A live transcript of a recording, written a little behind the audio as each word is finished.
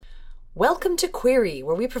Welcome to Query,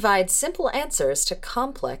 where we provide simple answers to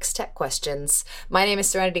complex tech questions. My name is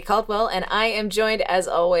Serenity Caldwell, and I am joined, as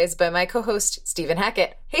always, by my co-host, Stephen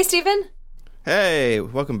Hackett. Hey, Stephen. Hey,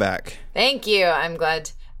 welcome back. Thank you. I'm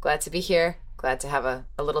glad to be here. Glad to have a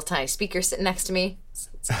little tiny speaker sitting next to me. It's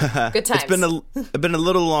good times. It's been a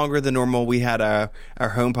little longer than normal. We had our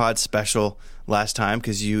HomePod special last time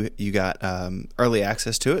because you got early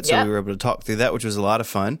access to it, so we were able to talk through that, which was a lot of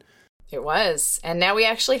fun. It was. And now we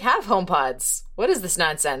actually have HomePods. What is this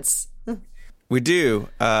nonsense? We do.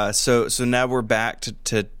 So now we're back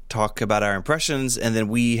to talk about our impressions, and then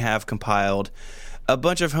we have compiled a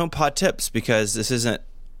bunch of HomePod tips because this isn't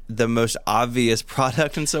the most obvious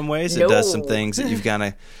product in some ways. No. It does some things that you've kind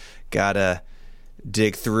of got to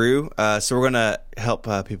dig through. So we're going to help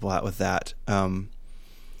people out with that. So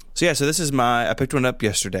this is I picked one up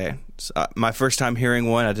yesterday. It's, my first time hearing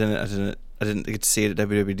one. I didn't get to see it at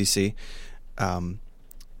WWDC.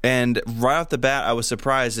 And right off the bat, I was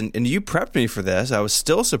surprised. And you prepped me for this. I was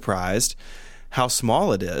still surprised how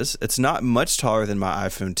small it is. It's not much taller than my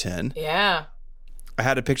iPhone 10. Yeah. I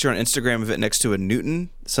had a picture on Instagram of it next to a Newton.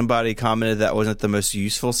 Somebody commented that wasn't the most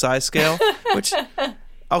useful size scale, which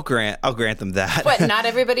I'll grant them that. But not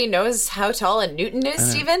everybody knows how tall a Newton is,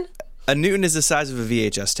 Stephen? A Newton is the size of a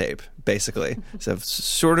VHS tape, basically. So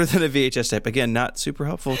shorter than a VHS tape. Again, not super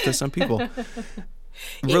helpful to some people.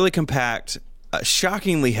 Really compact,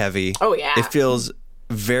 shockingly heavy. Oh, yeah. It feels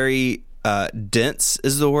very dense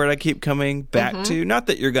is the word I keep coming back to. Not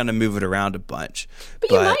that you're going to move it around a bunch. But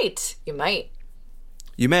you might. You might.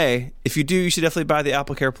 You may. If you do, you should definitely buy the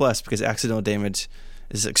AppleCare Plus because accidental damage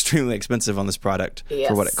is extremely expensive on this product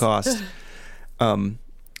for what it costs. And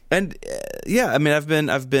I mean,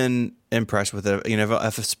 I've been impressed with it. You know,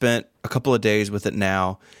 I've spent a couple of days with it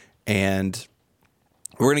now, and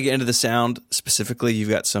we're going to get into the sound specifically. You've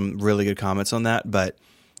got some really good comments on that, but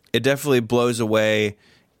it definitely blows away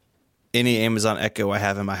any Amazon Echo I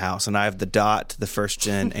have in my house. And I have the Dot, the first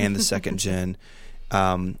gen and the second gen.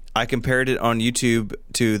 I compared it on YouTube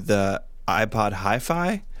to the iPod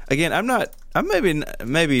Hi-Fi. Again, I'm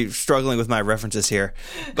maybe struggling with my references here,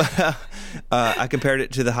 but I compared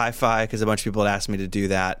it to the Hi-Fi because a bunch of people had asked me to do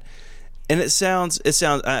that, and it sounds.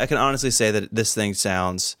 I can honestly say that this thing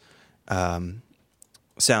sounds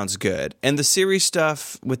good. And the Siri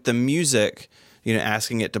stuff with the music, you know,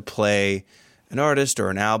 asking it to play an artist or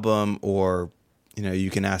an album, or you know, you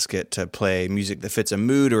can ask it to play music that fits a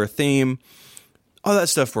mood or a theme. All that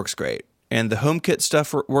stuff works great. And the HomeKit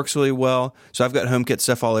stuff works really well. So I've got HomeKit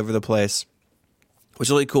stuff all over the place. What's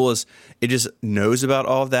really cool is it just knows about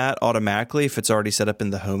all of that automatically if it's already set up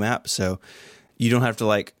in the Home app. So you don't have to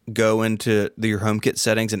like go into your HomeKit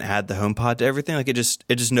settings and add the HomePod to everything. Like it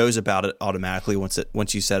just knows about it automatically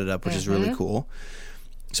once you set it up, which is really cool.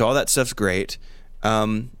 So all that stuff's great.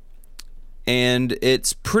 And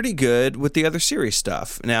it's pretty good with the other Siri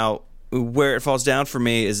stuff. Now, where it falls down for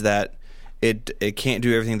me is that it can't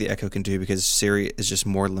do everything the Echo can do because Siri is just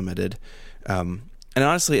more limited. And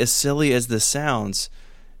honestly, as silly as this sounds,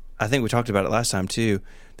 I think we talked about it last time too.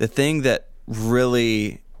 The thing that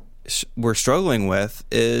really we're struggling with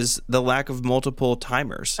is the lack of multiple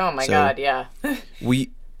timers. Oh my God, yeah.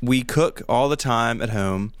 we cook all the time at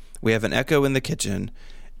home. We have an Echo in the kitchen,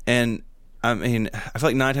 and I mean, I feel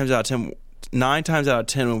like 9 times out of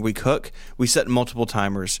 10 when we cook, we set multiple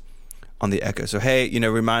timers on the Echo. So, hey, you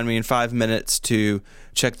know, remind me in 5 minutes to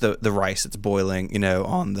check the rice that's boiling, you know,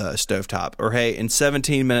 on the stovetop. Or, hey, in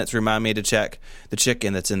 17 minutes, remind me to check the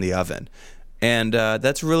chicken that's in the oven. And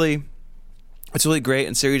it's really great,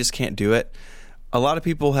 and Siri just can't do it. A lot of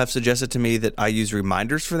people have suggested to me that I use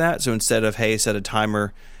reminders for that. So instead of, hey, set a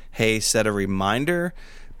timer, hey, set a reminder.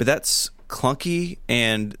 But that's clunky,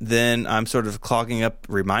 and then I'm sort of clogging up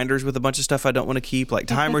reminders with a bunch of stuff I don't want to keep. Like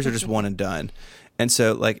timers are just one and done. And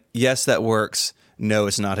so, like, yes, that works. No,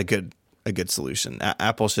 it's not a good solution.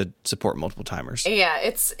 Apple should support multiple timers. Yeah,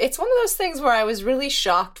 it's one of those things where I was really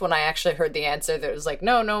shocked when I actually heard the answer. That it was like,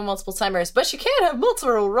 no multiple timers, but you can't have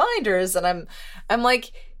multiple reminders. And I'm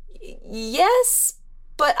like, yes,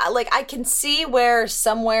 but like I can see where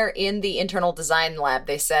somewhere in the internal design lab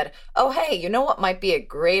they said, oh hey, you know what might be a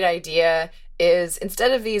great idea is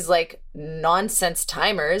instead of these like nonsense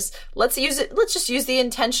timers, let's just use the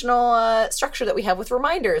intentional structure that we have with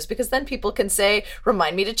reminders, because then people can say,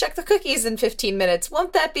 remind me to check the cookies in 15 minutes.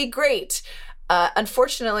 Won't that be great?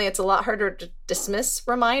 Unfortunately, it's a lot harder to dismiss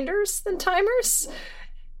reminders than timers.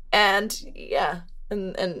 And yeah,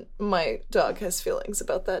 and my dog has feelings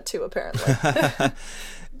about that too, apparently.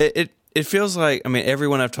 It feels like, I mean,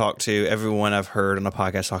 everyone I've talked to, everyone I've heard on a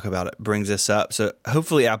podcast talk about it brings this up. So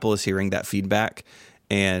hopefully Apple is hearing that feedback,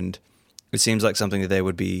 and it seems like something that they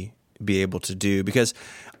would be be able to do. Because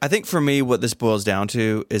I think for me, what this boils down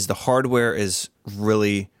to is the hardware is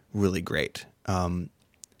really, really great.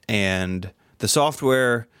 And the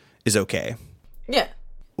software is okay. Yeah.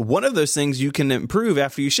 One of those things you can improve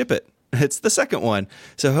after you ship it. It's the second one.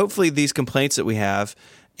 So hopefully these complaints that we have,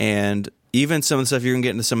 and even some of the stuff you're going to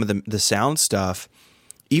get into some of the sound stuff,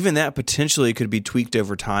 even that potentially could be tweaked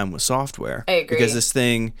over time with software. I agree. Because this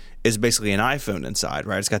thing is basically an iPhone inside,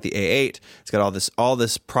 right? It's got the A8, it's got all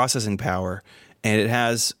this processing power, and it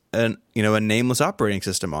has a nameless operating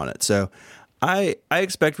system on it. So I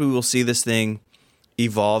expect we will see this thing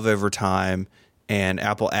evolve over time and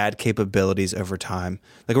Apple add capabilities over time.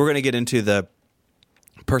 Like, we're going to get into the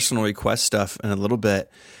personal request stuff in a little bit,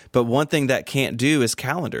 but one thing that can't do is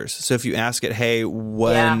calendars. So if you ask it, hey,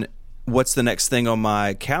 what's the next thing on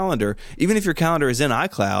my calendar? Even if your calendar is in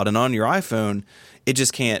iCloud and on your iPhone, it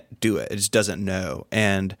just can't do it. It just doesn't know.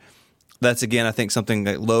 And that's, again, I think something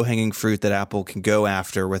like low-hanging fruit that Apple can go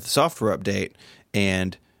after with the software update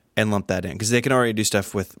and lump that in, because they can already do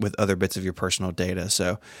stuff with other bits of your personal data.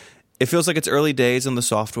 So it feels like it's early days on the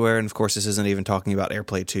software. And of course, this isn't even talking about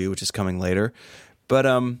AirPlay 2, which is coming later. But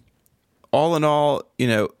all in all,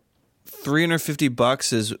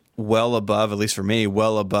 $350 is well above, at least for me,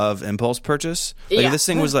 well above impulse purchase. Like, if this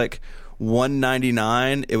thing was like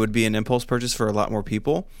 $199, it would be an impulse purchase for a lot more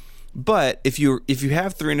people. But if you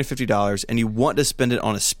have $350 and you want to spend it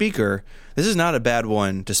on a speaker, this is not a bad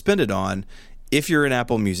one to spend it on if you're in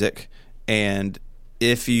Apple Music and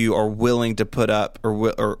if you are willing to put up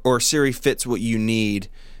or Siri fits what you need.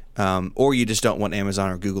 Or you just don't want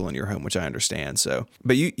Amazon or Google in your home, which I understand. So,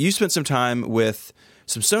 but you spent some time with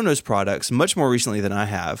some Sonos products much more recently than I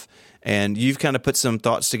have, and you've kind of put some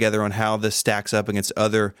thoughts together on how this stacks up against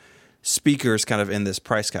other speakers kind of in this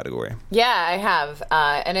price category. Yeah, I have,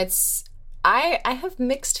 and it's I have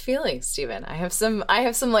mixed feelings, Stephen. I have some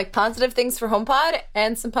like positive things for HomePod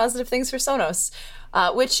and some positive things for Sonos.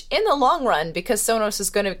 Which in the long run, because Sonos is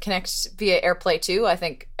going to connect via AirPlay 2, I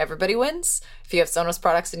think everybody wins. If you have Sonos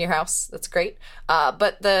products in your house, that's great.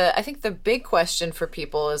 But I think the big question for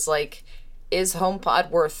people is like, is HomePod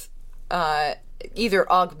worth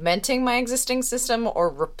either augmenting my existing system or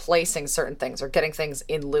replacing certain things or getting things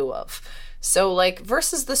in lieu of? So like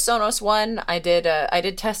versus the Sonos One, I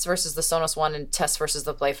did tests versus the Sonos One and tests versus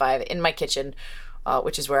the Play 5 in my kitchen.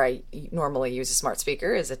 Which is where I normally use a smart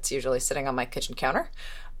speaker, is it's usually sitting on my kitchen counter.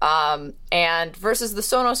 And versus the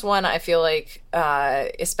Sonos One, I feel like,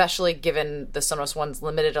 especially given the Sonos One's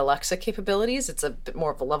limited Alexa capabilities, it's a bit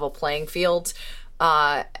more of a level playing field.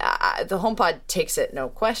 The HomePod takes it, no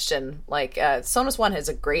question. Like, Sonos One is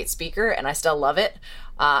a great speaker, and I still love it.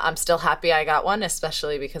 I'm still happy I got one,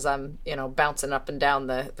 especially because I'm, bouncing up and down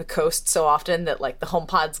the coast so often that like the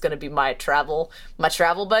HomePod's going to be my travel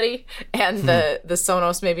buddy, and the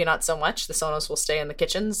Sonos maybe not so much. The Sonos will stay in the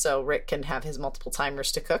kitchen, so Rick can have his multiple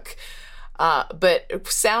timers to cook. But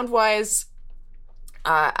sound wise,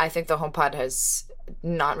 I think the HomePod has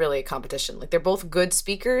not really a competition. Like, they're both good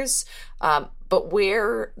speakers, but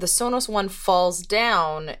where the Sonos One falls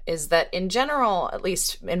down is that in general, at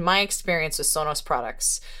least in my experience with Sonos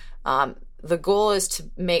products, the goal is to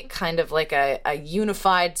make kind of like a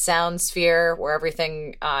unified sound sphere where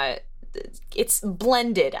everything, it's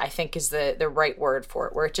blended, I think is the right word for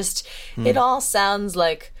it, where it just, it all sounds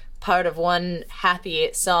like part of one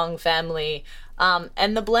happy song family.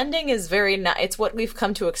 And the blending is it's what we've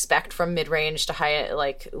come to expect from mid-range to high,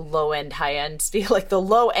 like low-end, high-end, like the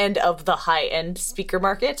low end of the high-end speaker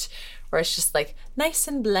market, where it's just like nice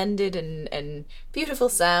and blended and beautiful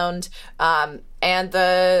sound. And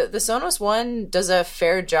the Sonos One does a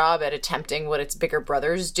fair job at attempting what its bigger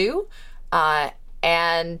brothers do.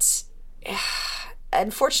 And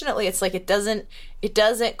unfortunately, it's like it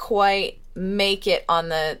doesn't quite make it on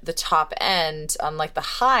the top end, on like the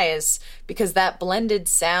highs, because that blended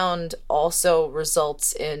sound also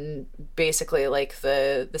results in basically like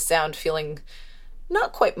the sound feeling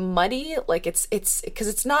not quite muddy. Like it's because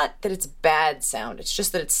it's not that it's bad sound, it's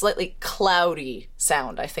just that it's slightly cloudy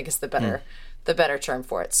sound, I think is the better term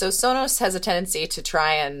for it. So Sonos has a tendency to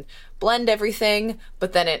try and blend everything,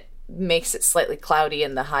 but then it makes it slightly cloudy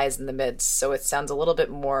in the highs and the mids, so it sounds a little bit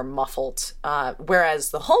more muffled.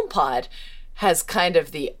 Whereas the HomePod has kind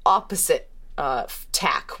of the opposite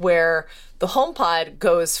tack, where the HomePod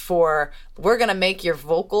goes for, we're going to make your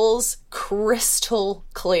vocals crystal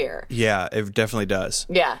clear. Yeah, it definitely does.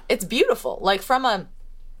 Yeah, it's beautiful. Like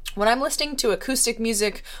when I'm listening to acoustic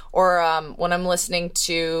music or when I'm listening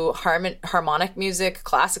to harmonic music,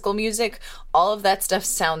 classical music, all of that stuff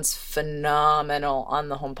sounds phenomenal on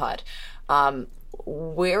the HomePod.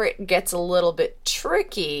 Where it gets a little bit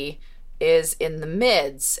tricky is in the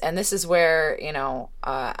mids, and this is where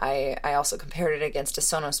I also compared it against a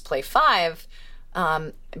Sonos Play 5,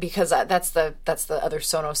 because that's the other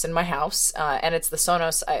Sonos in my house, and it's the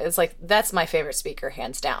Sonos. It's like that's my favorite speaker,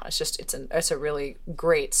 hands down. It's a really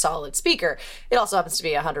great solid speaker. It also happens to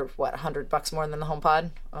be $100 more than the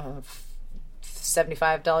HomePod,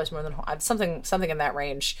 $75 more than something in that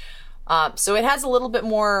range. So it has a little bit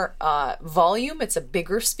more volume. It's a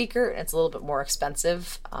bigger speaker, and it's a little bit more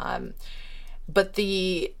expensive. But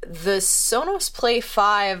the Sonos Play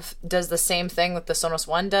 5 does the same thing that the Sonos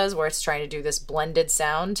One does, where it's trying to do this blended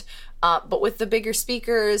sound. But with the bigger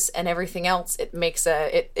speakers and everything else, it makes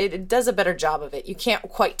it does a better job of it. You can't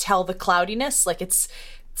quite tell the cloudiness. Like it's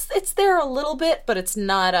there a little bit, but it's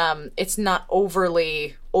not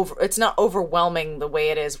overwhelming the way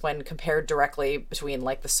it is when compared directly between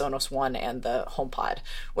like the Sonos One and the HomePod.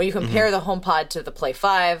 When you compare the HomePod to the Play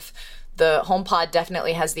 5, the HomePod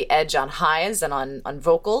definitely has the edge on highs and on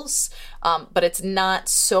vocals, but it's not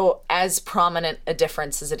so as prominent a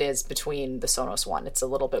difference as it is between the Sonos One. It's a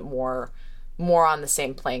little bit more on the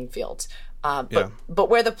same playing field. But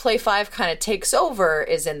where the Play 5 kind of takes over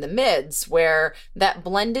is in the mids, where that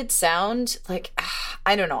blended sound, like,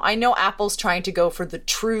 I don't know. I know Apple's trying to go for the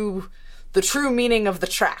true meaning of the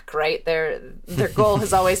track, right? Their goal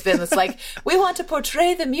has always been this, like, we want to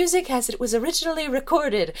portray the music as it was originally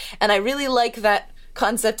recorded. And I really like that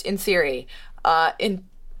concept in theory.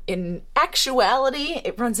 In actuality,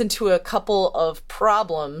 it runs into a couple of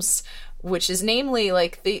problems, which is namely,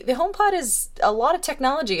 like, the HomePod is a lot of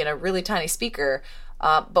technology in a really tiny speaker,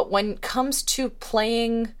 but when it comes to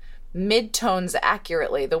playing mid-tones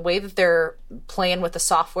accurately, the way that they're playing with the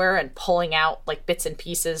software and pulling out, like, bits and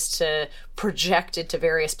pieces to project into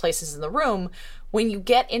various places in the room, when you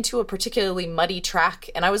get into a particularly muddy track,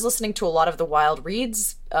 and I was listening to a lot of the Wild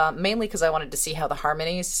Reeds, mainly because I wanted to see how the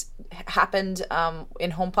harmonies happened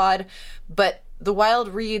in HomePod, but the Wild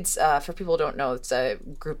Reeds, for people who don't know, it's a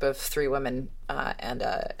group of three women and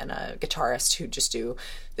a guitarist who just do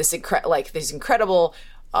this these incredible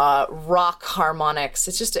rock harmonics.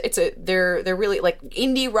 They're really like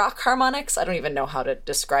indie rock harmonics. I don't even know how to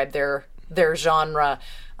describe their genre,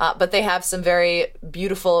 but they have some very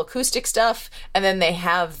beautiful acoustic stuff, and then they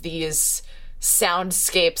have these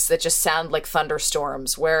soundscapes that just sound like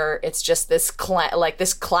thunderstorms, where it's just this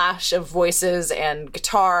clash of voices and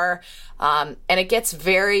guitar, and it gets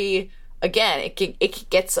very, again, it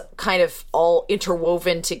gets kind of all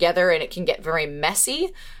interwoven together, and it can get very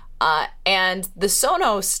messy. And the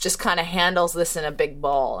Sonos just kind of handles this in a big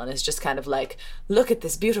ball and is just kind of like, look at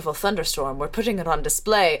this beautiful thunderstorm. We're putting it on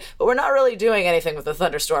display, but we're not really doing anything with the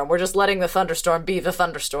thunderstorm. We're just letting the thunderstorm be the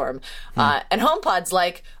thunderstorm. And HomePod's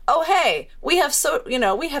like, oh, hey, we have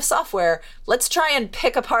software. Let's try and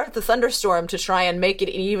pick apart the thunderstorm to try and make it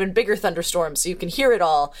an even bigger thunderstorm so you can hear it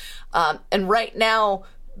all. And right now,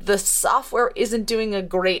 the software isn't doing a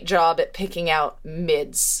great job at picking out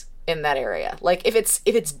mids in that area. Like if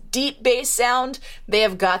it's deep bass sound, they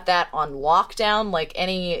have got that on lockdown. Like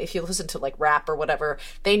if you listen to like rap or whatever,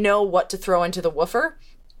 they know what to throw into the woofer.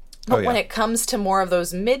 But when it comes to more of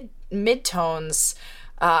those mid tones,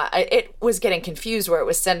 it was getting confused where it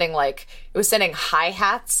was sending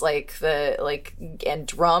hi-hats and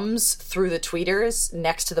drums through the tweeters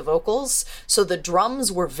next to the vocals. So the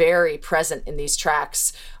drums were very present in these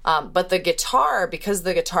tracks. But the guitar, because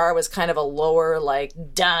the guitar was kind of a lower, like,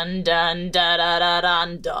 dun, dun, da, da, da,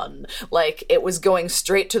 dun, dun, like, it was going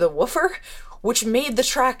straight to the woofer, which made the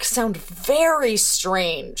track sound very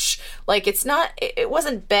strange. Like, it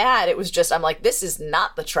wasn't bad. It was just, I'm like, this is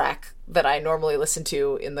not the track that I normally listen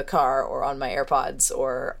to in the car or on my AirPods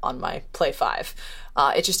or on my Play 5.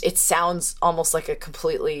 It sounds almost like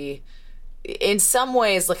in some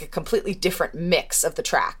ways, like a completely different mix of the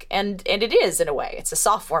track. And it is, in a way. It's a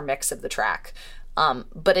software mix of the track.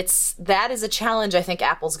 But that is a challenge I think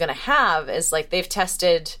Apple's going to have, is like they've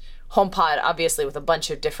tested HomePod, obviously, with a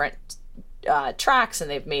bunch of different tracks,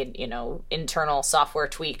 and they've made, internal software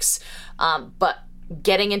tweaks. But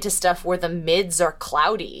getting into stuff where the mids are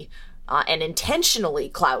cloudy, and intentionally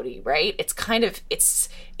cloudy, right? It's kind of, it's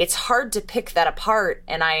hard to pick that apart.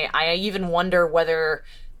 And I even wonder whether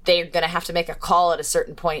they're going to have to make a call at a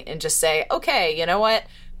certain point and just say, okay, you know what?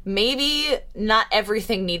 Maybe not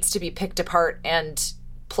everything needs to be picked apart and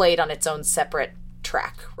played on its own separate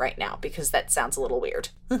track right now, because that sounds a little weird.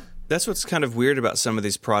 That's what's kind of weird about some of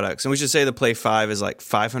these products. And we should say the Play 5 is like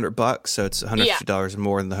 $500, so it's $150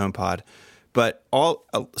 more than the HomePod. But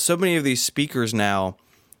so many of these speakers now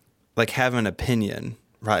like have an opinion,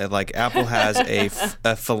 right? Like Apple has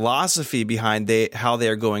a philosophy behind how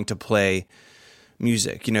they're going to play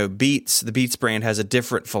music. You know, the Beats brand has a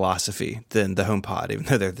different philosophy than the HomePod, even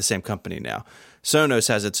though they're the same company now. Sonos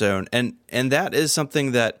has its own, and that is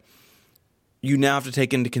something that you now have to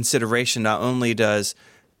take into consideration. Not only does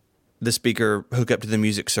the speaker hook up to the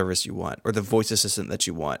music service you want or the voice assistant that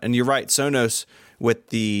you want. And you're right, Sonos with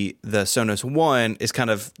the Sonos One is kind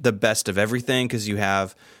of the best of everything because you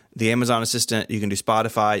have the Amazon Assistant, you can do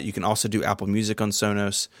Spotify, you can also do Apple Music on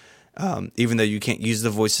Sonos, even though you can't use the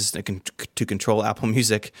voice assistant to control Apple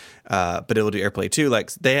Music, but it will do AirPlay too.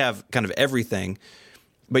 Like they have kind of everything.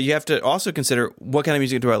 But you have to also consider what kind of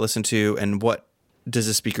music do I listen to and what does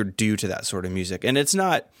the speaker do to that sort of music. And it's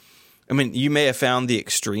not... I mean, you may have found the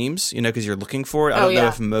extremes, you know, because you're looking for it. I don't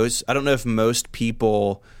know if most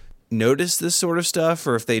people notice this sort of stuff,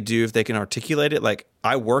 or if they do, if they can articulate it. Like,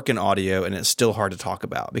 I work in audio, and it's still hard to talk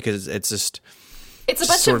about because it's a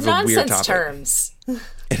bunch of nonsense terms.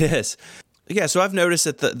 It is, yeah. So I've noticed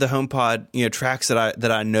that the HomePod, you know, tracks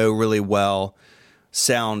that I know really well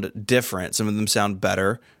sound different. Some of them sound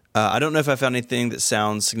better. I don't know if I found anything that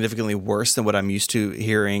sounds significantly worse than what I'm used to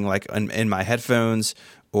hearing, like in my headphones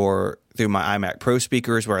or through my iMac Pro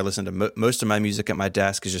speakers, where I listen to most of my music at my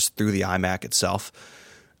desk is just through the iMac itself.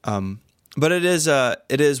 But it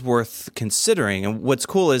is worth considering. And what's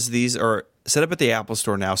cool is these are set up at the Apple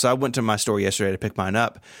Store now. So I went to my store yesterday to pick mine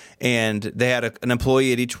up, and they had an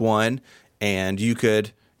employee at each one, and you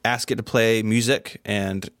could ask it to play music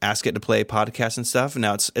and ask it to play podcasts and stuff.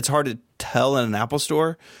 Now it's hard to tell in an Apple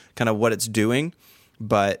Store kind of what it's doing,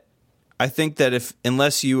 but I think that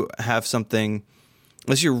unless you're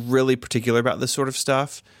really particular about this sort of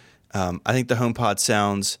stuff, I think the HomePod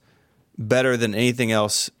sounds better than anything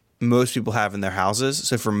else most people have in their houses.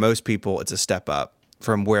 So for most people, it's a step up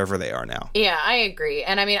from wherever they are now. Yeah, I agree.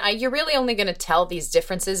 And I mean, you're really only going to tell these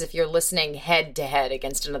differences if you're listening head to head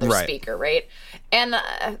against another speaker, right? And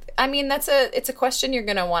I mean, it's a question you're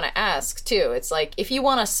going to want to ask too. It's like, if you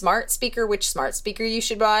want a smart speaker, which smart speaker you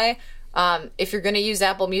should buy. If you're going to use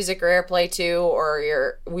Apple Music or AirPlay too,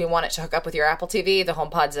 or we want it to hook up with your Apple TV, the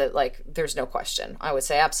HomePod's there's no question. I would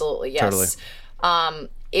say absolutely yes. Totally.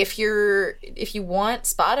 If you want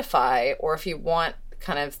Spotify, or if you want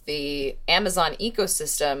kind of the Amazon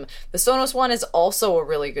ecosystem, the Sonos One is also a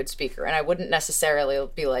really good speaker. And I wouldn't necessarily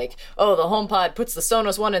be like, oh, the HomePod puts the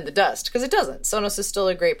Sonos One in the dust, because it doesn't. Sonos is still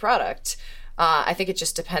a great product. I think it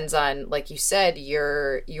just depends on, like you said,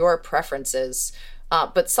 your preferences.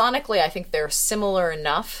 But sonically, I think they're similar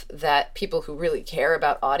enough that people who really care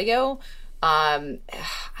about audio,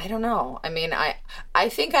 I don't know. I mean, I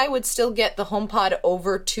think I would still get the HomePod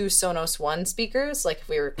over two Sonos One speakers, like if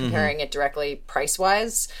we were comparing it directly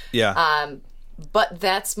price-wise. Yeah. But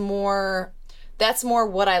that's more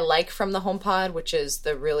what I like from the HomePod, which is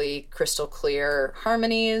the really crystal clear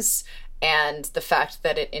harmonies and the fact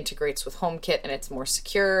that it integrates with HomeKit and it's more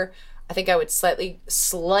secure. I think I would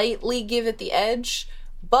slightly give it the edge,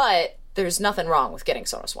 but there's nothing wrong with getting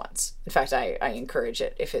Sonos Ones. In fact, I encourage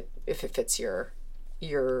it if it fits your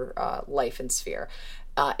life and sphere.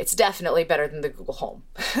 It's definitely better than the Google Home.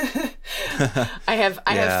 I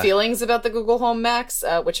have feelings about the Google Home Max,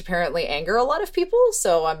 which apparently anger a lot of people.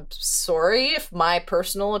 So I'm sorry if my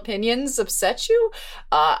personal opinions upset you.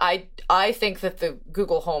 I think that the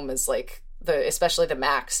Google Home is especially the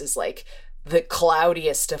Max is like the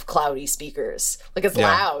cloudiest of cloudy speakers. Like, it's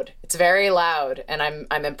loud. It's very loud, and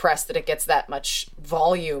I'm impressed that it gets that much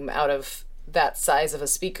volume out of that size of a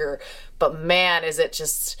speaker. But man, is it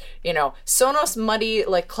just, Sonos muddy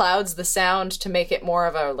clouds the sound to make it more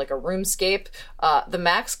of a roomscape. The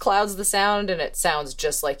Max clouds the sound, and it sounds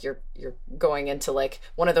just like you're going into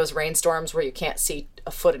one of those rainstorms where you can't see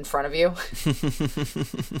a foot in front of you.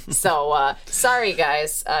 So sorry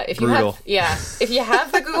guys, if you if you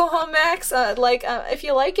have the Google Home Max, if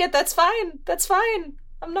you like it, that's fine.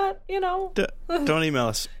 I'm not, Don't email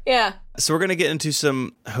us. Yeah. So we're going to get into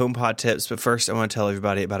some HomePod tips, but first I want to tell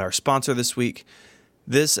everybody about our sponsor this week.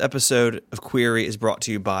 This episode of Query is brought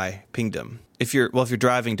to you by Pingdom. If you're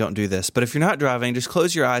driving, don't do this. But if you're not driving, just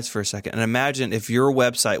close your eyes for a second and imagine if your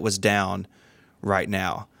website was down right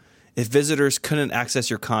now. If visitors couldn't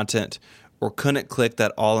access your content or couldn't click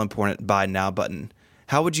that all-important Buy Now button,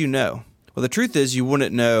 how would you know? Well, the truth is you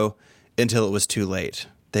wouldn't know until it was too late.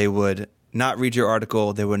 They would not read your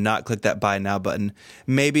article. They would not click that Buy Now button.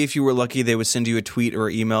 Maybe if you were lucky, they would send you a tweet or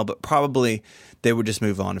email, but probably they would just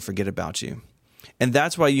move on and forget about you. And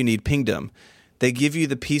that's why you need Pingdom. They give you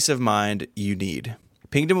the peace of mind you need.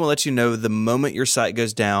 Pingdom will let you know the moment your site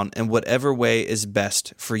goes down and whatever way is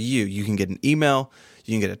best for you. You can get an email,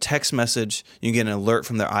 you can get a text message, you can get an alert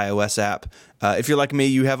from their iOS app. If you're like me,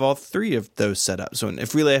 you have all three of those set up. So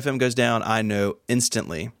if Relay FM goes down, I know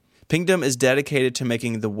instantly. Pingdom is dedicated to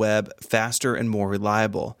making the web faster and more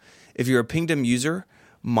reliable. If you're a Pingdom user,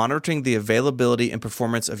 monitoring the availability and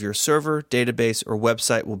performance of your server, database, or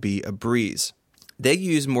website will be a breeze. They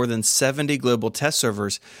use more than 70 global test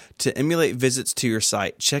servers to emulate visits to your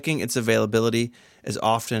site, checking its availability as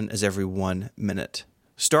often as every 1 minute.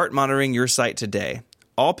 Start monitoring your site today.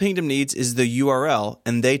 All Pingdom needs is the URL,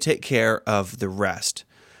 and they take care of the rest.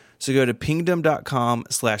 So go to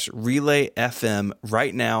pingdom.com/relayfm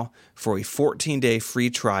right now for a 14-day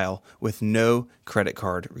free trial with no credit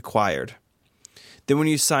card required. Then when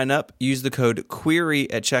you sign up, use the code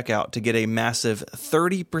QUERY at checkout to get a massive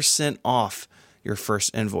 30% off your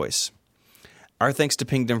first invoice. Our thanks to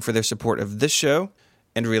Pingdom for their support of this show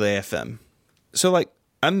and Relay FM. So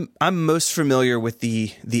I'm most familiar with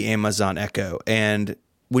the Amazon Echo, and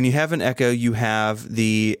when you have an Echo, you have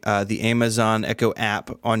the Amazon Echo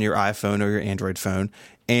app on your iPhone or your Android phone,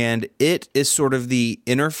 and it is sort of the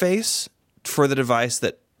interface for the device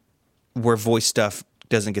where voice stuff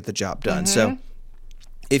doesn't get the job done. So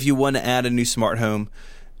if you want to add a new smart home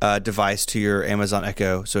device to your Amazon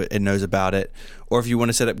Echo so it knows about it, or if you want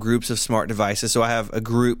to set up groups of smart devices. So I have a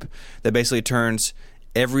group that basically turns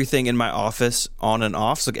everything in my office on and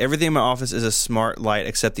off. So everything in my office is a smart light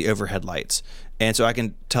except the overhead lights. And so I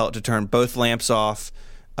can tell it to turn both lamps off.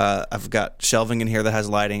 I've got shelving in here that has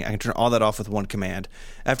lighting. I can turn all that off with one command.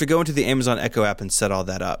 I have to go into the Amazon Echo app and set all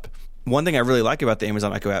that up. One thing I really like about the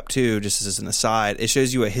Amazon Echo app too, just as an aside, it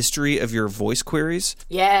shows you a history of your voice queries.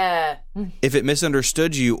 Yeah. If it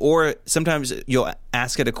misunderstood you, or sometimes you'll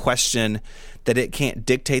ask it a question that it can't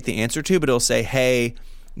dictate the answer to, but it'll say, hey,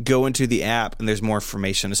 go into the app and there's more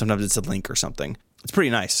information. Sometimes it's a link or something. It's pretty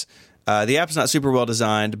nice. The app's not super well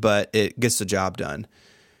designed, but it gets the job done.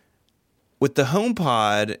 With the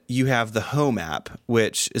HomePod, you have the Home app,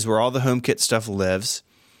 which is where all the HomeKit stuff lives.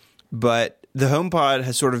 But the HomePod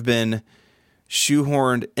has sort of been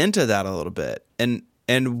shoehorned into that a little bit. And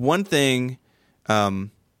one thing I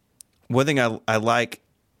like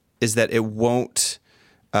is that it won't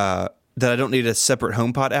that I don't need a separate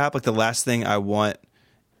HomePod app. Like the last thing I want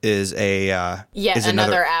is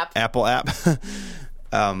another app, Apple app.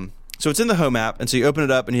 So it's in the Home app, and so you open it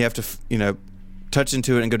up, and you have to touch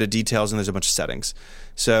into it and go to details, and there's a bunch of settings.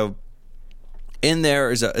 So in there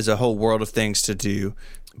is a whole world of things to do.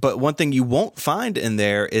 But one thing you won't find in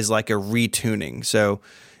there is like a retuning. So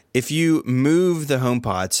if you move the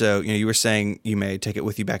HomePod, so you were saying you may take it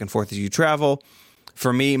with you back and forth as you travel.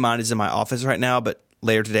 For me, mine is in my office right now, but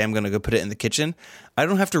later today I'm going to go put it in the kitchen. I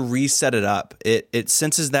don't have to reset it up. It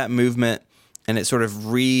senses that movement and it sort of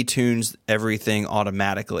retunes everything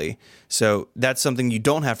automatically. So that's something you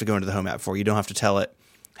don't have to go into the Home app for. You don't have to tell it,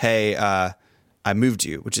 hey, I moved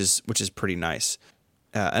you, which is pretty nice.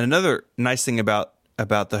 And another nice thing about the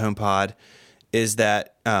HomePod is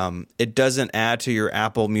that it doesn't add to your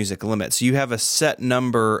Apple Music limit. So you have a set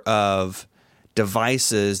number of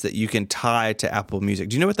devices that you can tie to Apple Music.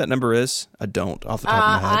 Do you know what that number is? I don't, off the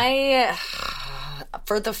top of my head.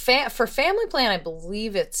 For family plan, I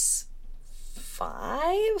believe it's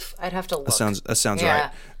 5. I'd have to look. That sounds right.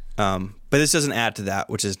 But this doesn't add to that,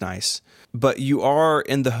 which is nice. But you are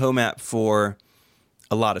in the Home app for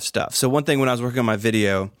a lot of stuff. So one thing when I was working on my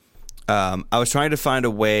video, I was trying to find a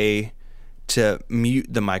way to mute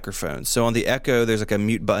the microphone. So on the Echo, there's like a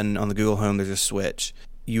mute button. On the Google Home, there's a switch.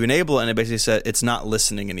 You enable it, and it basically says it's not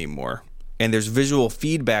listening anymore. And there's visual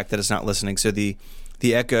feedback that it's not listening. So the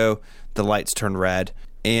Echo, the lights turn red.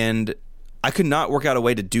 And I could not work out a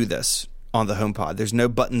way to do this on the HomePod. There's no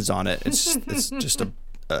buttons on it. It's just an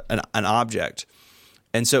object.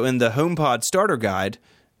 And so in the HomePod starter guide,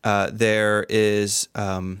 there is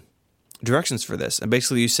directions for this. And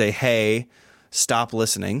basically you say, hey, stop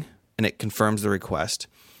listening, and it confirms the request.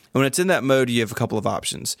 And when it's in that mode, you have a couple of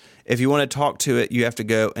options. If you want to talk to it, you have to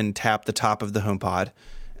go and tap the top of the HomePod,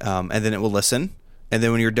 and then it will listen. And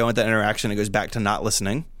then when you're done with that interaction, it goes back to not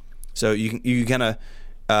listening. So you kind of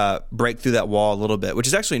break through that wall a little bit, which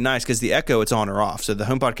is actually nice because the Echo, it's on or off. So the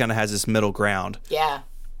HomePod kind of has this middle ground. Yeah.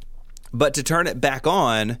 But to turn it back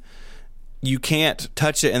on, you can't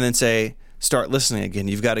touch it and then say, start listening again.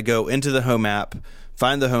 You've got to go into the Home app,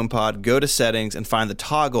 find the HomePod, go to settings, and find the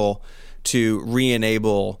toggle to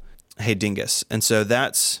re-enable Hey Dingus. And so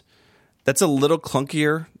that's a little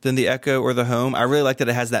clunkier than the Echo or the Home. I really like that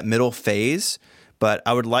it has that middle phase, but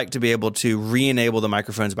I would like to be able to re-enable the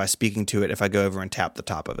microphones by speaking to it if I go over and tap the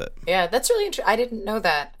top of it. Yeah, that's really interesting. I didn't know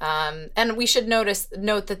that. And we should note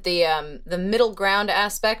that the middle ground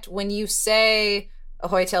aspect, when you say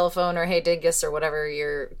ahoy telephone or hey dingus or whatever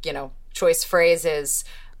your choice phrase is,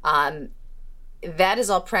 that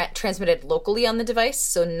is all transmitted locally on the device,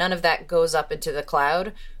 so none of that goes up into the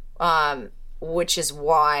cloud. which is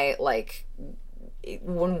why like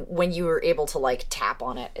when you were able to like tap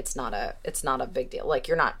on it, it's not a big deal. Like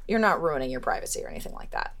you're not ruining your privacy or anything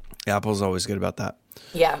like that. Apple's always good about that.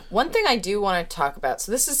 Yeah. One thing I do want to talk about.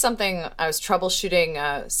 So this is something I was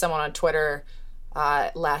troubleshooting someone on Twitter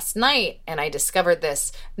last night, and I discovered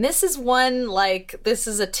this. And this is this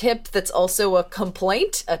is a tip that's also a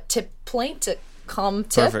complaint, a calm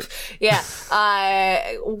tip. Perfect. Yeah.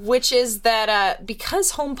 Which is that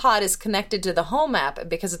because HomePod is connected to the Home app, and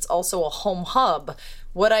because it's also a home hub,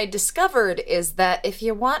 what I discovered is that if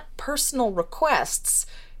you want personal requests,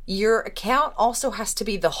 your account also has to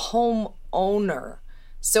be the home owner.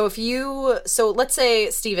 So let's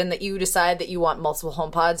say, Steven, that you decide that you want multiple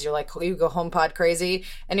HomePods. You're like, you go HomePod crazy,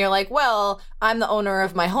 and you're like, well, I'm the owner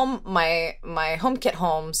of my HomeKit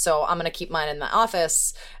home, so I'm gonna keep mine in the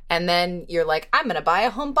office. And then you're like, I'm gonna buy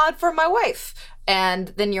a HomePod for my wife. And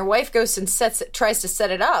then your wife goes and tries to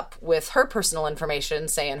set it up with her personal information,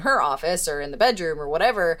 say in her office or in the bedroom or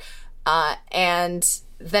whatever. And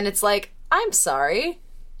then it's like, I'm sorry,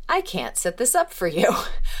 I can't set this up for you.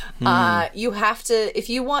 You have to, if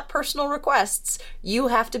you want personal requests, you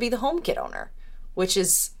have to be the HomeKit owner, which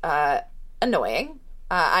is annoying.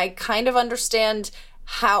 I kind of understand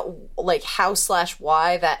how/why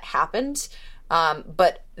that happened.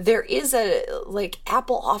 But there is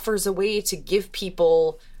Apple offers a way to give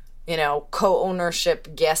people,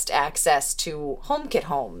 co-ownership, guest access to HomeKit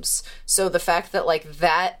homes. So the fact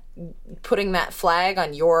that putting that flag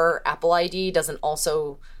on your Apple ID doesn't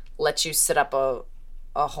also let you set up a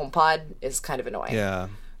HomePod is kind of annoying. Yeah.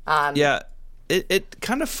 It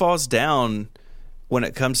kind of falls down when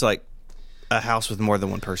it comes to like a house with more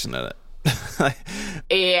than one person in it.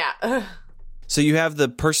 Yeah. So you have the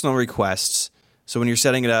personal requests. So when you're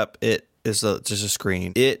setting it up, it is just a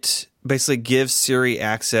screen. It basically gives Siri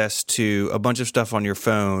access to a bunch of stuff on your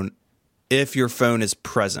phone if your phone is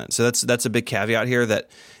present. So that's a big caveat here,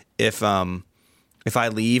 that if I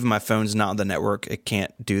leave, my phone's not on the network, it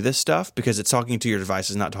can't do this stuff because it's talking to your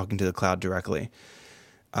devices, not talking to the cloud directly.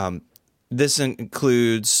 This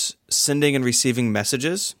includes sending and receiving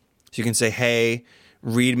messages. So you can say, hey,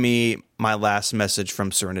 read me my last message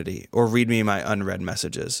from Serenity, or read me my unread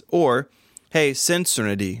messages, or hey, send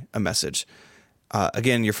Serenity a message.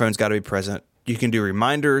 Again, your phone's got to be present. You can do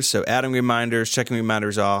reminders, so adding reminders, checking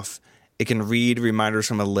reminders off. It can read reminders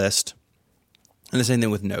from a list. And the same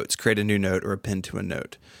thing with notes. Create a new note or append to a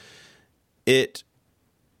note. It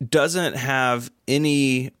doesn't have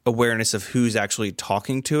any awareness of who's actually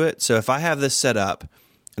talking to it. So if I have this set up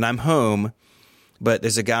and I'm home, but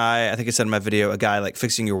there's a guy, I think I said in my video, a guy like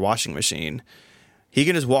fixing your washing machine, he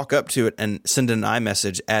can just walk up to it and send an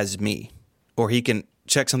iMessage as me. Or he can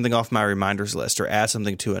check something off my reminders list or add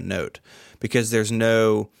something to a note, because there's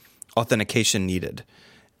no authentication needed.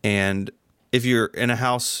 And if you're in a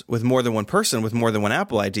house with more than one person with more than one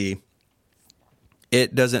Apple ID,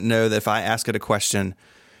 it doesn't know that if I ask it a question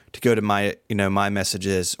to go to my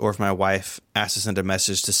messages, or if my wife asks to send a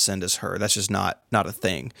message to send as her. That's just not a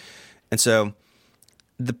thing. And so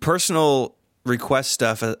the personal request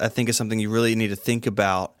stuff, I think, is something you really need to think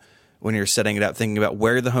about when you're setting it up, thinking about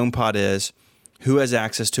where the HomePod is, who has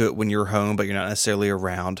access to it when you're home but you're not necessarily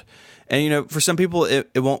around. And, for some people, it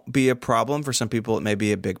won't be a problem. For some people, it may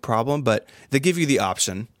be a big problem, but they give you the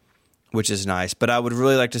option, which is nice. But I would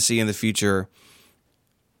really like to see in the future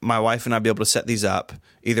my wife and I be able to set these up.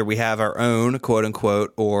 Either we have our own, quote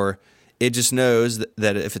unquote, or it just knows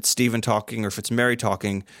that if it's Steven talking or if it's Mary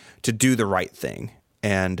talking, to do the right thing.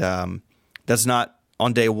 And that's not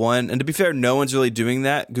on day one. And to be fair, no one's really doing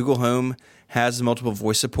that. Google Home has multiple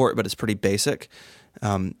voice support, but it's pretty basic.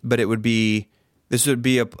 But this would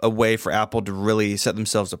be a way for Apple to really set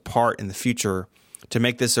themselves apart in the future, to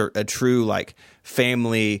make this a true like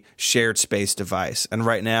family shared space device. And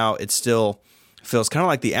right now it still feels kind of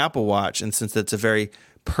like the Apple Watch, and since it's a very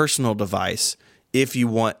personal device, if you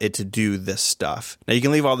want it to do this stuff. Now you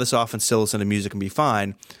can leave all this off and still listen to music and be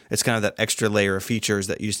fine. It's kind of that extra layer of features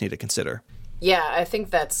that you just need to consider. Yeah, I think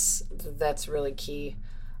that's really key.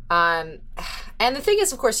 And the thing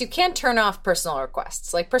is, of course, you can turn off personal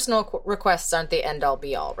requests. Like, personal requests aren't the end all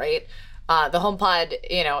be all, right? The HomePod,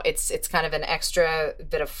 it's kind of an extra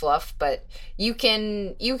bit of fluff, but you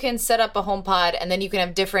can set up a HomePod, and then you can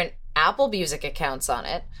have different Apple Music accounts on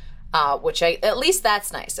it, which at least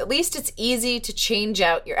that's nice. At least it's easy to change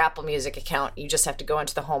out your Apple Music account. You just have to go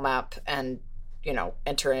into the Home app and,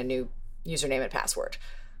 enter in a new username and password.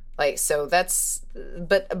 So that's,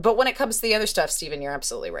 but when it comes to the other stuff, Steven, you're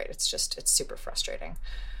absolutely right. It's super frustrating.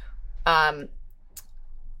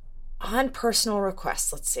 On personal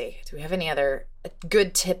requests, let's see. Do we have any other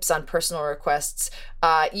good tips on personal requests?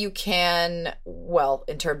 You can, well,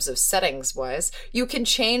 in terms of settings wise, you can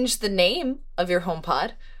change the name of your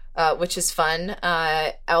HomePod, which is fun,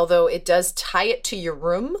 although it does tie it to your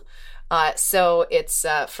room. So it's,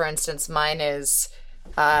 for instance, mine is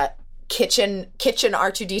kitchen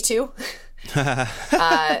R2D2.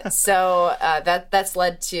 So that's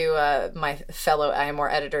led to my fellow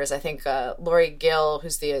iMore editors. I think Lori Gill,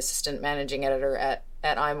 who's the assistant managing editor at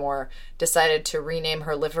iMore, decided to rename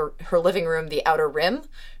her living room the Outer Rim.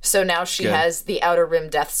 So now she has the Outer Rim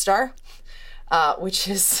Death Star, which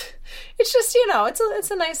is, it's just,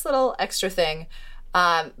 it's a nice little extra thing.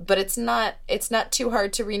 But it's not too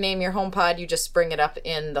hard to rename your HomePod. You just bring it up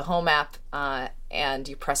in the Home app, and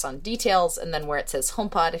you press on Details, and then where it says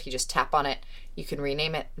HomePod, if you just tap on it, you can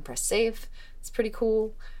rename it and press Save. It's pretty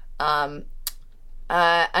cool.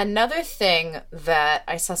 Another thing that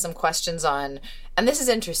I saw some questions on, and this is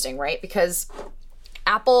interesting, right? Because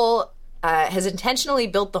Apple has intentionally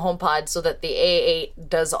built the HomePod so that the A8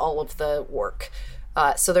 does all of the work.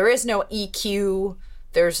 So there is no EQ.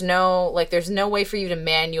 There's no way for you to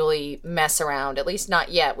manually mess around, at least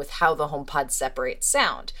not yet, with how the HomePod separates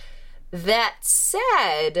sound. That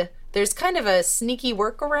said, there's kind of a sneaky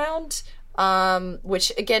workaround,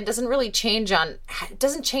 which again doesn't change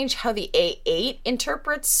how the A8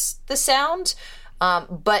 interprets the sound,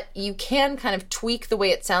 but you can kind of tweak the way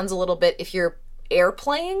it sounds a little bit if you're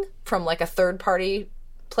airplaying from like a third-party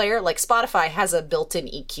player. Like Spotify has a built-in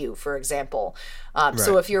EQ, for example. Right.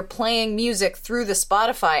 So if you're playing music through the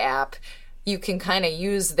Spotify app, you can kind of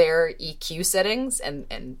use their EQ settings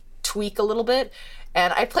and tweak a little bit.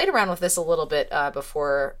 And I played around with this a little bit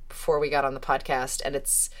before we got on the podcast, and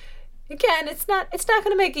it's not going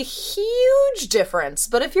to make a huge difference.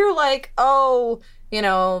 But if you're like,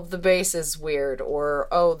 the bass is weird, or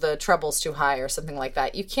the treble's too high, or something like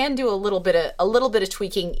that, you can do a little bit of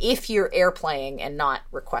tweaking if you're airplaying and not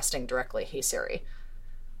requesting directly, "Hey Siri,"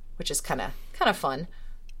 which is kind of fun.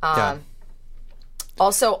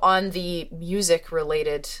 Also, on the music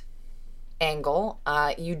related angle,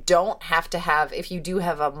 you don't have to have, if you do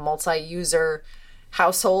have a multi-user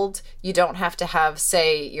household, you don't have to have,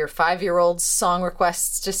 say, your 5-year-old's song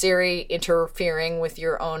requests to Siri interfering with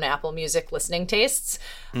your own Apple Music listening tastes.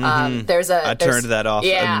 I turned that off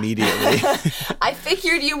immediately. I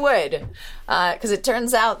figured you would, because it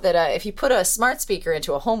turns out that if you put a smart speaker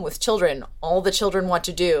into a home with children, all the children want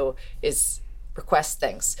to do is request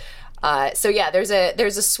things.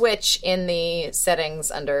 There's a switch in the settings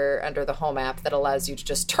under the Home app that allows you to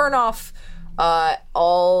just turn off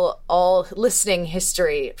all listening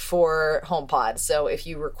history for HomePod. So if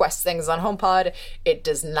you request things on HomePod, it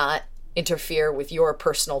does not interfere with your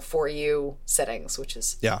personal For You settings, which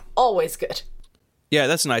is always good. Yeah,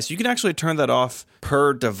 that's nice. You can actually turn that off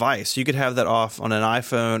per device. You could have that off on an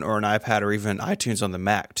iPhone or an iPad or even iTunes on the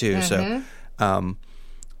Mac too. Mm-hmm.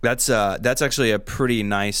 So that's actually a pretty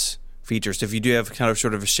nice feature. So if you do have kind of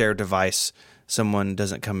sort of a shared device, someone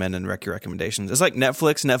doesn't come in and wreck your recommendations. It's like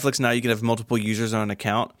Netflix. Netflix now you can have multiple users on an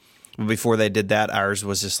account. But before they did that, ours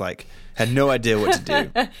was just like, had no idea what to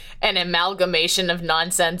do. An amalgamation of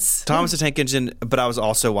nonsense. Thomas the Tank Engine, but I was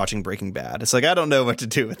also watching Breaking Bad. It's like, I don't know what to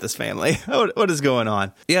do with this family. What is going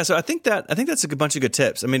on? Yeah, so I think that's a bunch of good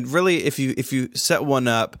tips. I mean, really, if you set one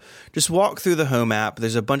up, just walk through the Home app.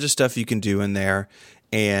 There's a bunch of stuff you can do in there,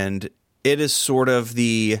 and it is sort of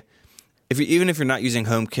even if you're not using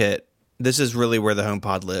HomeKit, this is really where the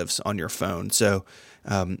HomePod lives on your phone. So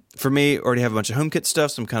for me, already have a bunch of HomeKit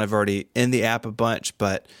stuff, so I'm kind of already in the app a bunch,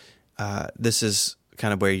 but this is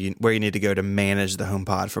kind of where you need to go to manage the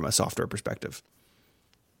HomePod from a software perspective.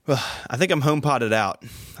 Well, I think I'm HomePodded out.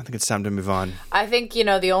 I think it's time to move on. I think,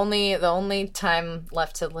 the only time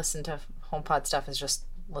left to listen to HomePod stuff is just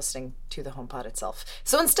listening to the HomePod itself.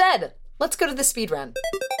 So instead, let's go to the speed run.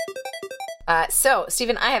 So,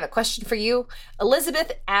 Stephen, I have a question for you.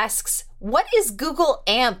 Elizabeth asks, what is Google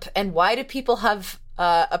AMP and why do people have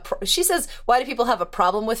she says, why do people have a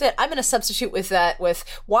problem with it? I'm going to substitute with that with,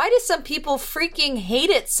 why do some people freaking hate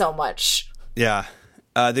it so much? Yeah.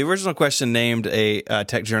 The original question named a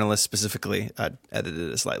tech journalist specifically. I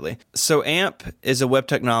edited it slightly. So AMP is a web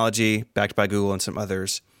technology backed by Google and some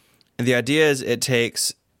others. And the idea is it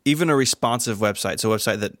takes even a responsive website, so a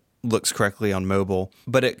website that looks correctly on mobile,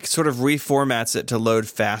 but it sort of reformats it to load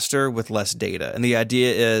faster with less data. And the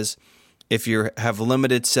idea is if you have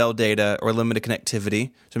limited cell data or limited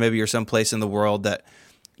connectivity, so maybe you're someplace in the world that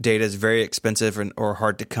data is very expensive or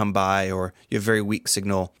hard to come by, or you have very weak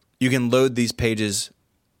signal, you can load these pages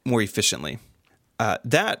more efficiently.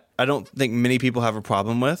 That I don't think many people have a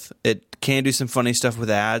problem with. It can do some funny stuff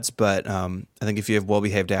with ads, but I think if you have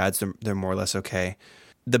well-behaved ads, they're more or less okay.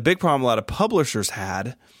 The big problem a lot of publishers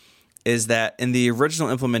had is that in the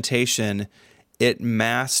original implementation, it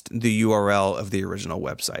masked the URL of the original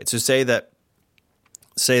website. So say that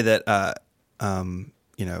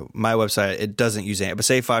my website, it doesn't use AMP, but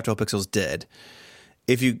say 512 Pixels did.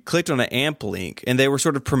 If you clicked on an AMP link, and they were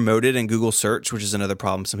sort of promoted in Google search, which is another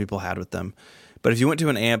problem some people had with them. But if you went to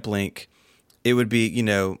an AMP link, it would be,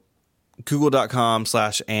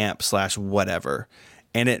 google.com/amp/whatever.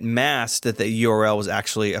 And it masked that the URL was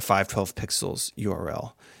actually a 512 Pixels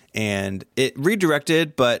URL. And it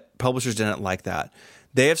redirected, but publishers didn't like that.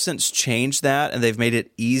 They have since changed that, and they've made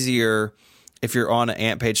it easier if you're on an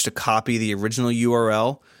AMP page to copy the original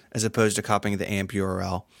URL as opposed to copying the AMP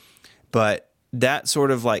URL. But that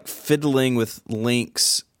sort of like fiddling with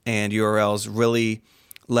links and URLs really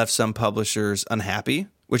left some publishers unhappy,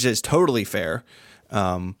 which is totally fair.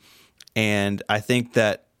 And I think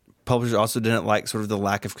that publishers also didn't like sort of the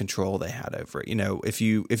lack of control they had over it. If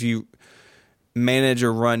you manage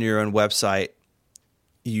or run your own website,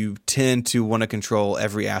 you tend to want to control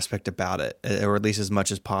every aspect about it, or at least as much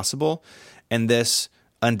as possible. And this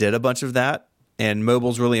undid a bunch of that. And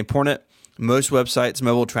mobile's really important. Most websites,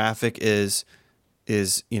 mobile traffic is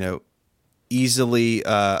easily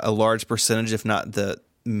a large percentage, if not the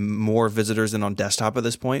more visitors than on desktop at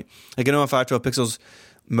this point. Like on 512 Pixels,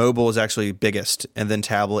 mobile is actually biggest, and then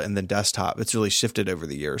tablet, and then desktop. It's really shifted over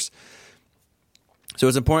the years. So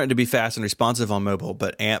it's important to be fast and responsive on mobile,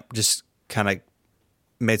 but AMP just kind of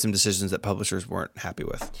made some decisions that publishers weren't happy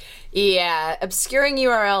with. Yeah, obscuring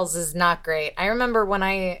URLs is not great. I remember when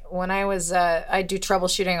I was I do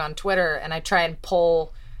troubleshooting on Twitter, and I try and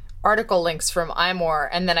pull article links from iMore,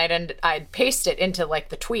 and then I'd paste it into like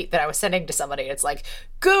the tweet that I was sending to somebody. It's like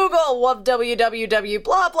Google www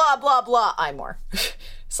blah blah blah blah iMore.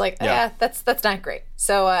 It's like that's not great.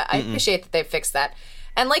 So I appreciate that they've fixed that.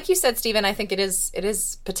 And like you said, Stephen, I think it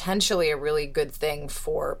is potentially a really good thing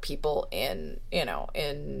for people in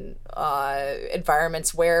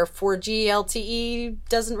environments where 4G LTE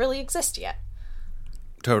doesn't really exist yet.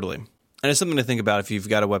 Totally. And it's something to think about if you've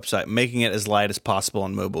got a website. Making it as light as possible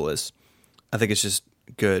on mobile I think it's just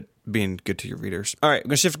good, being good to your readers. All right, I'm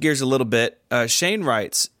going to shift gears a little bit. Shane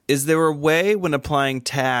writes, is there a way when applying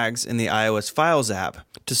tags in the iOS Files app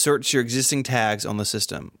to search your existing tags on the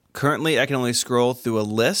system? Currently, I can only scroll through a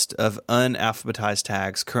list of unalphabetized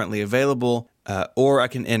tags currently available, or I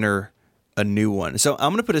can enter a new one. So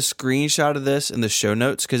I'm going to put a screenshot of this in the show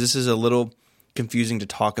notes because this is a little confusing to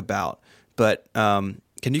talk about. But can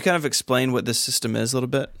you kind of explain what this system is a little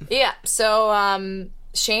bit? Yeah. So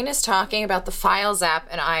Shane is talking about the Files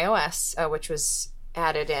app in iOS, which was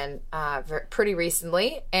added in pretty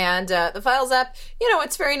recently. And the Files app,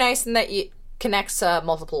 it's very nice in that it connects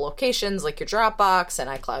multiple locations like your Dropbox and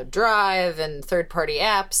iCloud Drive and third-party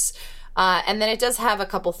apps. And then it does have a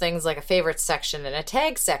couple things like a favorites section and a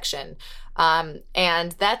tag section.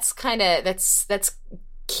 And that's that's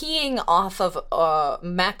keying off of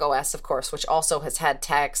Mac OS, of course, which also has had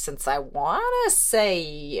tags since I want to say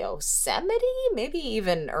Yosemite, maybe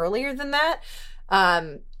even earlier than that.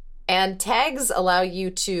 And tags allow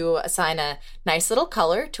you to assign a nice little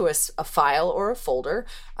color to a file or a folder,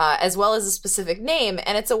 as well as a specific name.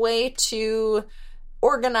 And it's a way to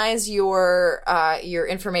organize your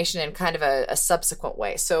information in kind of a subsequent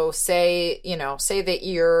way. So say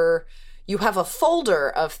that you have a folder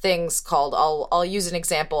of things called, I'll use an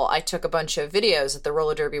example. I took a bunch of videos at the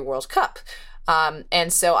Roller Derby World Cup.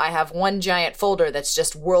 And so I have one giant folder that's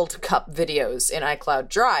just World Cup videos in iCloud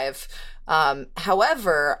Drive.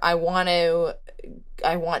 However, I want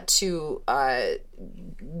to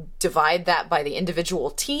divide that by the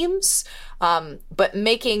individual teams. But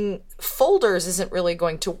making folders isn't really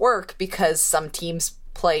going to work because some teams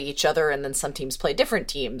play each other and then some teams play different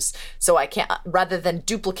teams. So I can't, rather than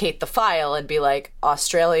duplicate the file and be like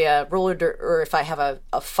Australia or if I have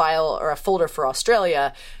a file or a folder for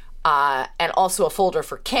Australia, and also a folder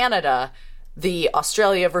for Canada, the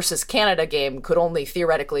Australia versus Canada game could only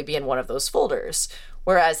theoretically be in one of those folders.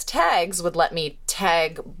 Whereas tags would let me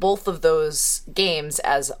tag both of those games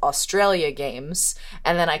as Australia games,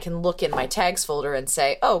 and then I can look in my tags folder and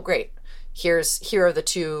say, oh, great, here are the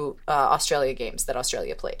two Australia games that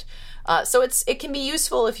Australia played. So it can be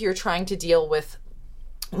useful if you're trying to deal with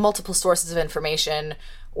multiple sources of information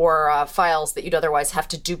or files that you'd otherwise have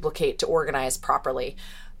to duplicate to organize properly.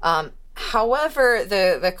 However,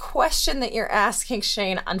 the question that you're asking,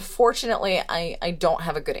 Shane, unfortunately, I don't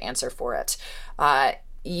have a good answer for it.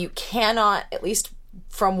 You cannot, at least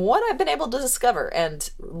from what I've been able to discover, and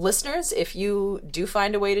listeners, if you do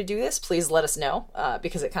find a way to do this, please let us know,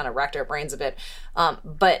 because it kind of racked our brains a bit.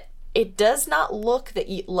 But it does not look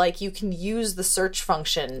like you can use the search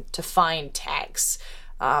function to find tags,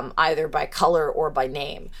 either by color or by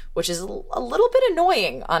name, which is a little bit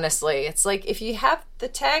annoying, honestly. It's like, if you have the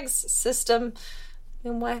tags system,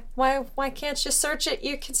 then why can't you search it?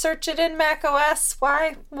 You can search it in Mac OS.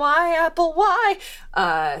 Why Apple? Why?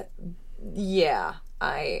 Yeah.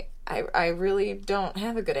 I really don't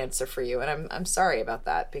have a good answer for you, and I'm sorry about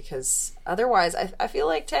that, because otherwise I feel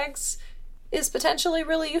like tags is potentially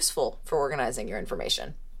really useful for organizing your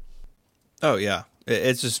information. Oh yeah,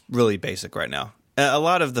 it's just really basic right now. A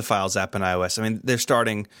lot of the Files app in iOS, I mean, they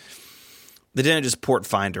didn't just port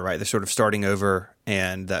Finder, right? They're sort of starting over,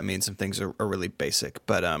 and that means some things are really basic,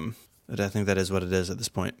 but I think that is what it is at this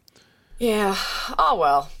point. Yeah. Oh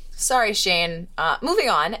well. Sorry, Shane. Moving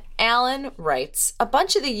on, Alan writes, a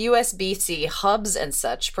bunch of the USB-C hubs and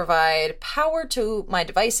such provide power to my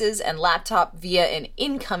devices and laptop via an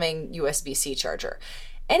incoming USB-C charger.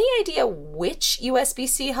 Any idea which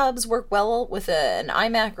USB-C hubs work well with an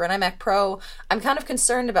iMac or an iMac Pro? I'm kind of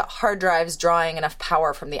concerned about hard drives drawing enough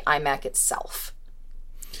power from the iMac itself.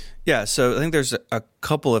 Yeah, so I think there's a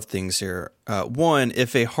couple of things here. One,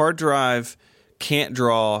 if a hard drive can't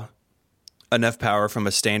draw enough power from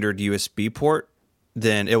a standard USB port,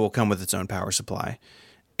 then it will come with its own power supply.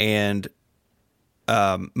 And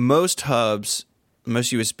most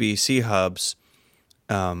USB-C hubs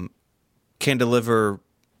can deliver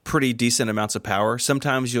pretty decent amounts of power.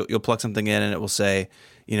 Sometimes you'll plug something in and it will say,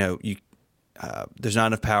 there's not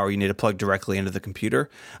enough power, you need to plug directly into the computer.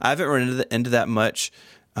 I haven't run into that much.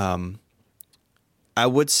 I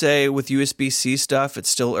would say with USB-C stuff, it's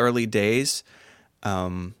still early days.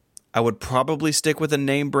 I would probably stick with a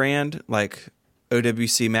name brand like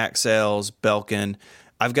OWC MagSails, Belkin.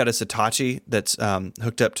 I've got a Satechi that's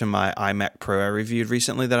hooked up to my iMac Pro I reviewed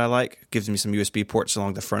recently that I like. It gives me some USB ports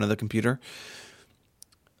along the front of the computer.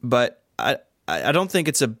 But I don't think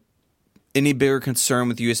it's any bigger concern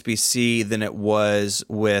with USB-C than it was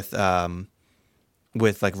with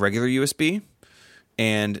like regular USB.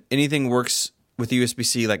 And anything works with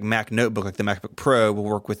USB-C, like Mac Notebook, like the MacBook Pro, will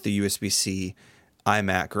work with the USB-C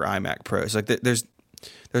iMac or iMac Pro. So like there's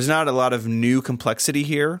not a lot of new complexity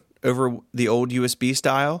here over the old USB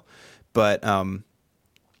style, but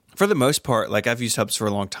for the most part, like I've used hubs for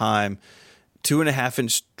a long time.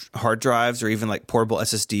 2.5-inch hard drives or even like portable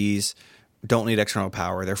SSDs don't need external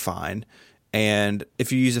power; they're fine. And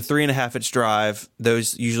if you use a 3.5-inch drive,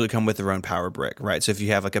 those usually come with their own power brick, right? So if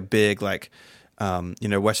you have like a big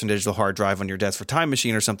Western Digital hard drive on your desk for Time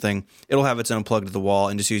Machine or something, it'll have its own plug to the wall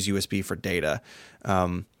and just use USB for data.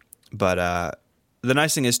 But the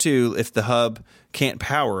nice thing is too, if the hub can't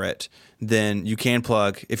power it, then you can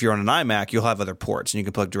plug, if you're on an iMac, you'll have other ports and you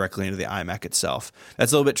can plug directly into the iMac itself.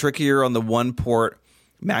 That's a little bit trickier on the one port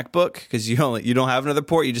MacBook because you don't have another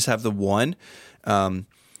port, you just have the one.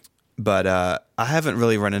 But I haven't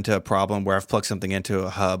really run into a problem where I've plugged something into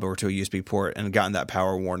a hub or to a USB port and gotten that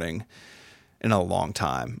power warning in a long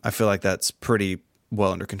time. I feel like that's pretty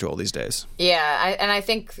well under control these days. Yeah, I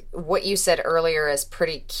think what you said earlier is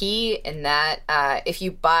pretty key in that if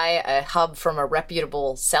you buy a hub from a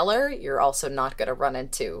reputable seller, you're also not going to run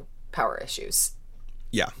into power issues.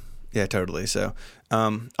 Yeah, totally. So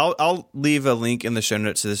I'll leave a link in the show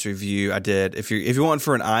notes to this review I did. If you want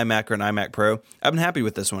for an iMac or an iMac Pro, I've been happy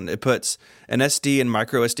with this one. It puts an SD and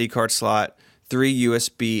micro SD card slot, 3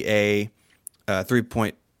 USB-A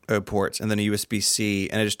 3.0 ports, and then a USB-C,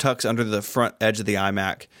 and it just tucks under the front edge of the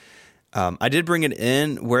iMac. I did bring it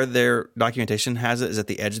in where their documentation has it is at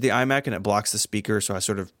the edge of the iMac, and it blocks the speaker, so I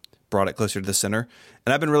sort of brought it closer to the center.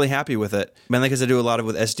 And I've been really happy with it, mainly because I do a lot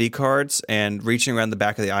with SD cards, and reaching around the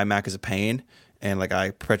back of the iMac is a pain, and like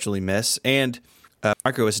I perpetually miss. And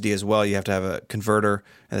micro SD as well, you have to have a converter,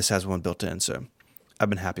 and this has one built in, so I've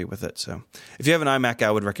been happy with it. So if you have an iMac,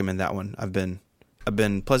 I would recommend that one. I've been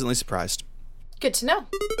pleasantly surprised. Good to know.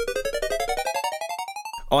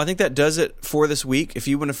 Oh, I think that does it for this week. If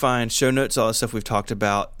you want to find show notes, all the stuff we've talked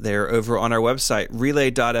about, they're over on our website,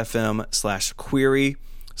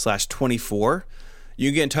 relay.fm/query/24. You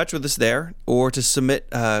can get in touch with us there, or to submit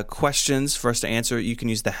questions for us to answer, you can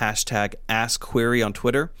use the hashtag AskQuery on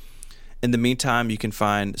Twitter. In the meantime, you can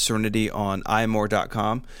find Serenity on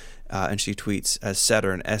imore.com, and she tweets as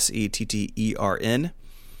Settern, Settern.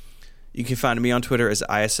 You can find me on Twitter as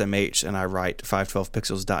ISMH, and I write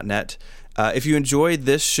 512pixels.net. If you enjoyed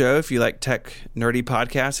this show, if you like tech nerdy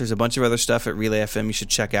podcasts, there's a bunch of other stuff at Relay FM you should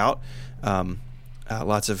check out.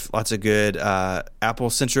 Lots of good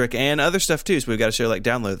Apple-centric and other stuff too. So we've got a show like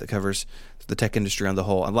Download that covers the tech industry on the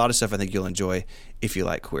whole. A lot of stuff I think you'll enjoy if you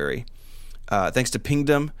like query. Thanks to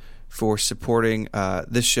Pingdom for supporting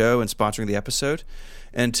this show and sponsoring the episode.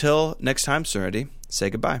 Until next time, Serenity, say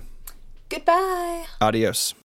goodbye. Goodbye. Adios.